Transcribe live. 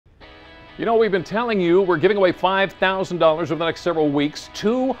You know, we've been telling you we're giving away $5,000 over the next several weeks,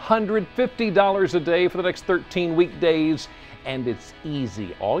 $250 a day for the next 13 weekdays, and it's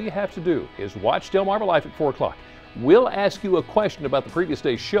easy. All you have to do is watch Delmarva Live at 4 o'clock. We'll ask you a question about the previous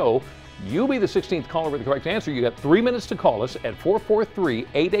day's show. You'll be the 16th caller with the correct answer. You got 3 minutes to call us at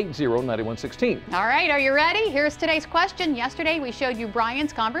 443-880-9116. All right, are you ready? Here's today's question. Yesterday we showed you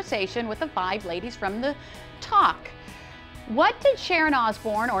Brian's conversation with the 5 ladies from the talk. What did Sharon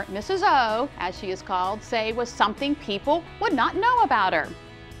Osbourne, or Mrs. O, as she is called, say was something people would not know about her?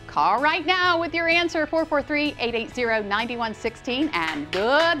 Call right now with your answer, 443-880-9116, and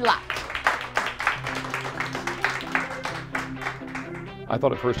good luck. I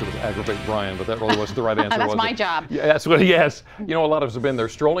thought at first it was aggravate Brian, but that really wasn't the right answer. That's my job. Yeah, that's what. Yes. You know, a lot of us have been there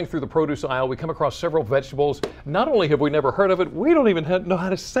strolling through the produce aisle. We come across several vegetables. Not only have we never heard of it, we don't even know how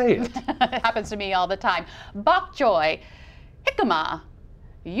to say it. It happens to me all the time. Bok choy, jicama,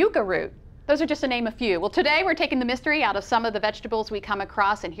 yucca root. Those are just to name a few. Well, today we're taking the mystery out of some of the vegetables we come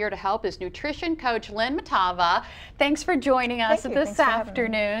across, and here to help is nutrition coach Lynn Matava. Thanks for joining us this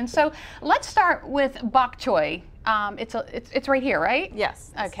afternoon. So let's start with bok choy. It's right here, right?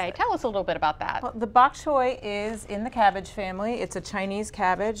 Yes. Okay, tell us a little bit about that. Well, the bok choy is in the cabbage family. It's a Chinese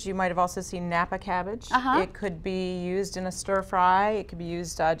cabbage. You might have also seen Napa cabbage. It could be used in a stir fry. It could be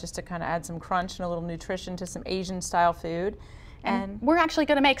used just to kind of add some crunch and a little nutrition to some Asian style food. And we're actually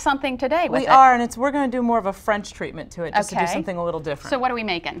going to make something today with it. We are, and we're going to do more of a French treatment to it, just to do something a little different. So what are we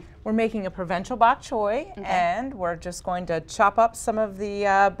making? We're making a provincial bok choy, and we're just going to chop up some of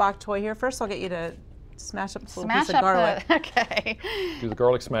the bok choy here. First, I'll get you to smash up a little piece of garlic. Okay. Do the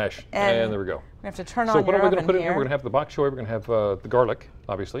garlic smash, and there we go. We have to turn on your oven. So what are we going to put in here? We're going to have the bok choy, we're going to have the garlic,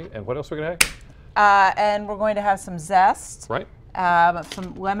 obviously, and what else are we going to have? And we're going to have some zest. Right.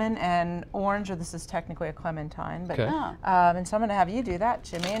 Some lemon and orange, or this is technically a clementine. But, okay. And so I'm going to have you do that,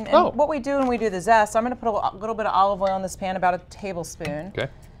 Jimmy. And what we do when we do the zest, I'm going to put a little bit of olive oil in this pan, about a tablespoon. Okay.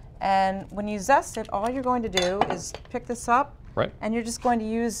 And when you zest it, all you're going to do is pick this up. Right. And you're just going to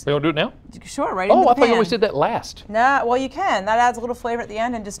use... We don't do it now? Sure, right in the I pan. thought you always did that last. Nah, well you can. That adds a little flavor at the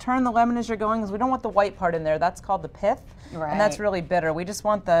end, and just turn the lemon as you're going, because we don't want the white part in there. That's called the pith. Right. And that's really bitter. We just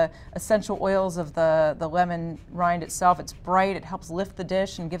want the essential oils of the lemon rind itself. It's bright, it helps lift the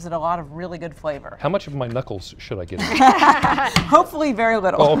dish, and gives it a lot of really good flavor. How much of my knuckles should I get in? Hopefully very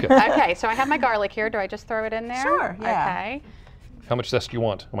little. Oh, okay. Okay, so I have my garlic here. Do I just throw it in there? Sure, yeah. Okay. How much zest do you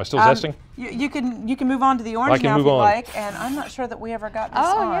want? Am I still zesting? You can move on to the orange now if you like, and I'm not sure that we ever got this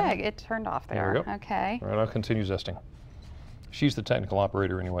on. Oh yeah, it turned off there. There we go. Okay. All right, I'll continue zesting. She's the technical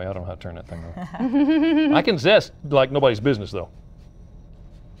operator anyway. I don't know how to turn that thing on. I can zest like nobody's business though.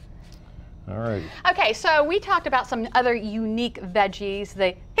 All right. Okay, so we talked about some other unique veggies,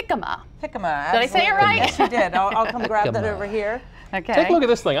 the jicama. Jicama. Did I say it right? Yes, you did. I'll come grab that over here. Okay. Take a look at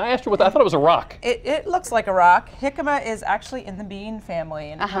this thing. I asked her what I thought it was a rock. It looks like a rock. Jicama is actually in the bean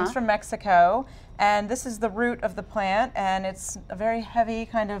family, and it comes from Mexico. And this is the root of the plant, and it's a very heavy,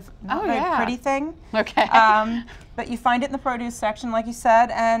 kind of not very pretty thing. Okay. But you find it in the produce section, like you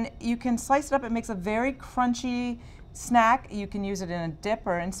said, and you can slice it up. It makes a very crunchy snack. You can use it in a dip,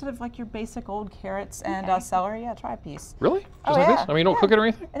 or instead of like your basic old carrots and celery, try a piece. Really? Just like this? I mean, you don't cook it or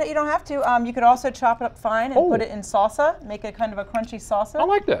anything? You don't have to. You could also chop it up fine and put it in salsa, make it kind of a crunchy salsa. I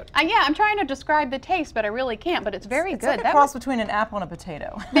like that. Yeah, I'm trying to describe the taste, but I really can't, but it's very good. It's like a cross between an apple and a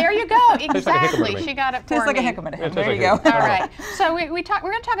potato. There you go. Exactly. She got it for me. Tastes like a jicama to him. There you go. All right. So we're going to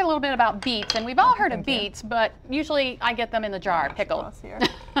talk a little bit about beets, and we've all heard of beets, but usually I get them in the jar, pickled.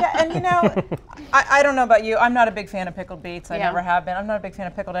 Yeah, and you know, I don't know about you. I'm not a big fan of pickled beets. I never have been. I'm not a big fan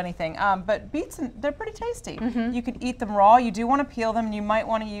of pickled anything. But beets, they're pretty tasty. You could eat them raw. You do want to peel them, and you might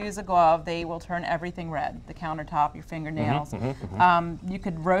want to use a glove. They will turn everything red. The countertop, your fingernails. You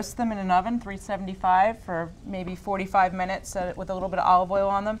could roast them in an oven, 375, for maybe 45 minutes with a little bit of olive oil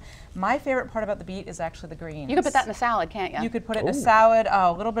on them. My favorite part about the beet is actually the greens. You could put that in a salad, can't you? You could put it in a salad,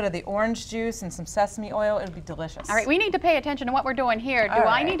 a little bit of the orange juice and some sesame oil. It would be delicious. All right, we need to pay attention to what we're doing here. Do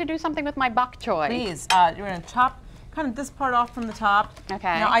I need to do something with my bok choy? Please. You're going to chop kind of this part off from the top.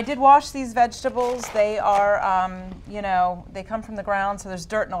 Okay. Now, I did wash these vegetables. They are, you know, they come from the ground, so there's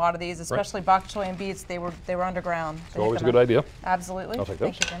dirt in a lot of these, especially bok choy and beets. They were underground. It's always a good idea. Absolutely. I'll take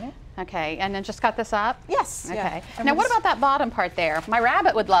those. Thank you, Jenny. Okay, and then just cut this up? Yes. Okay. Yeah. Now, what about that bottom part there? My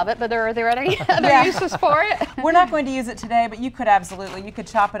rabbit would love it, but are there any other uses for it? We're not going to use it today, but you could absolutely. You could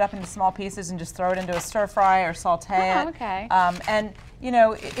chop it up into small pieces and just throw it into a stir fry or saute it. Okay. And you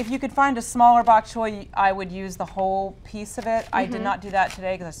know, if you could find a smaller bok choy, I would use the whole piece of it. I did not do that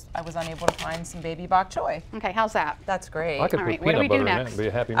today because I was unable to find some baby bok choy. Okay, how's that? That's great. I could put peanut butter in that and be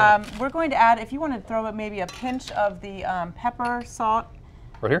a happy man. We're going to add, if you want to throw maybe a pinch of the pepper, salt,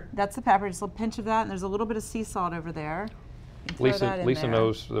 Right here? That's the pepper, just a little pinch of that, and there's a little bit of sea salt over there. Lisa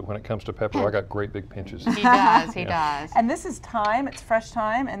knows that when it comes to pepper, I got great big pinches. He does, he does. And this is thyme, it's fresh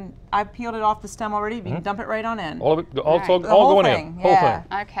thyme, and I've peeled it off the stem already. You can dump it right on in. All of it, all Right. all going in. Whole Yeah.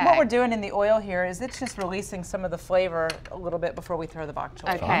 thing. Okay. What we're doing in the oil here is it's just releasing some of the flavor a little bit before we throw the bok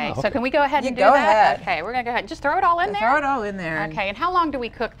choy. Okay, Ah, so okay. can we go ahead You and do go that? ahead. Okay, we're gonna go ahead and just throw it all in there? Throw it all in there. Okay, and how long do we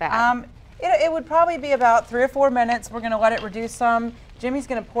cook that? It would probably be about 3 or 4 minutes. We're going to let it reduce some. Jimmy's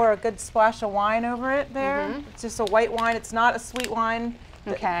going to pour a good splash of wine over it there. It's just a white wine. It's not a sweet wine.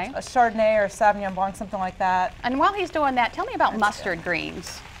 Okay. A Chardonnay or Sauvignon Blanc, something like that. And while he's doing that, tell me about mustard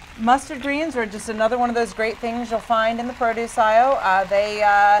greens. Mustard greens are just another one of those great things you'll find in the produce aisle. They,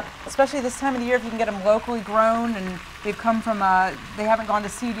 especially this time of the year, if you can get them locally grown and they've come from, they haven't gone to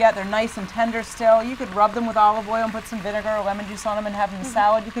seed yet, they're nice and tender still. You could rub them with olive oil and put some vinegar or lemon juice on them and have them in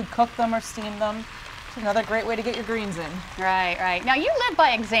salad. You could cook them or steam them. It's another great way to get your greens in. Right, right. Now you live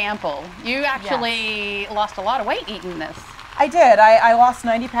by example. You actually lost a lot of weight eating this. I did. I lost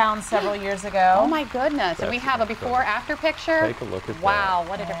 90 pounds several years ago. Oh my goodness. And we have a before-after picture. Take a look at that. Wow,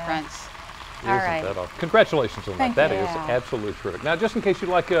 what a difference. All Isn't right. that awesome? Congratulations on Thank that. That you. is absolutely terrific. Now, just in case you'd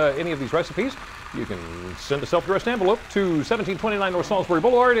like any of these recipes, you can send a self-addressed envelope to 1729 North Salisbury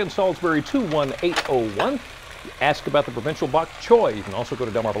Boulevard in Salisbury 21801. Ask about the provincial bok choy. You can also go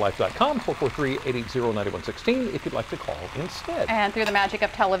to delmarvalife.com, 443-880-9116 if you'd like to call instead. And through the magic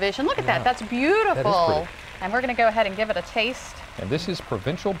of television, look at that. That's beautiful. That is pretty. And we're going to go ahead and give it a taste. And this is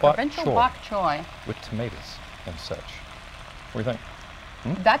provincial bok Provincial choy bok choy. with tomatoes and such. What do you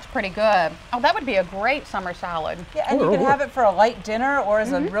think? That's pretty good. Oh, that would be a great summer salad. Yeah, and you can have it for a light dinner or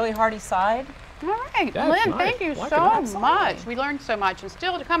as a really hearty side. All right, That's Lynn, nice. thank you Like so it. much. We learned so much. And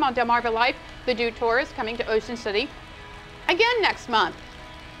still to come on Delmarva Life, the Dew Tour is coming to Ocean City again next month.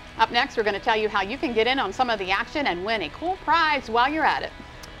 Up next, we're going to tell you how you can get in on some of the action and win a cool prize while you're at it.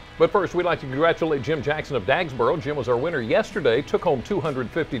 But first, we'd like to congratulate Jim Jackson of Dagsboro. Jim was our winner yesterday, took home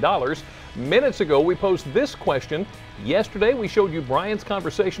 $250. Minutes ago, we posed this question. Yesterday, we showed you Brian's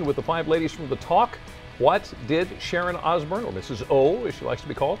conversation with the 5 ladies from The Talk. What did Sharon Osbourne, or Mrs. O, as she likes to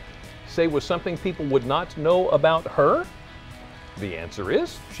be called, say was something people would not know about her? The answer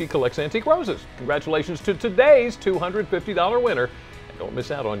is she collects antique roses. Congratulations to today's $250 winner. And don't miss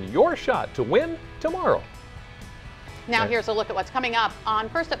out on your shot to win tomorrow. Now here's a look at what's coming up on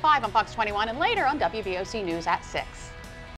First at 5 on Fox 21 and later on WVOC News at 6.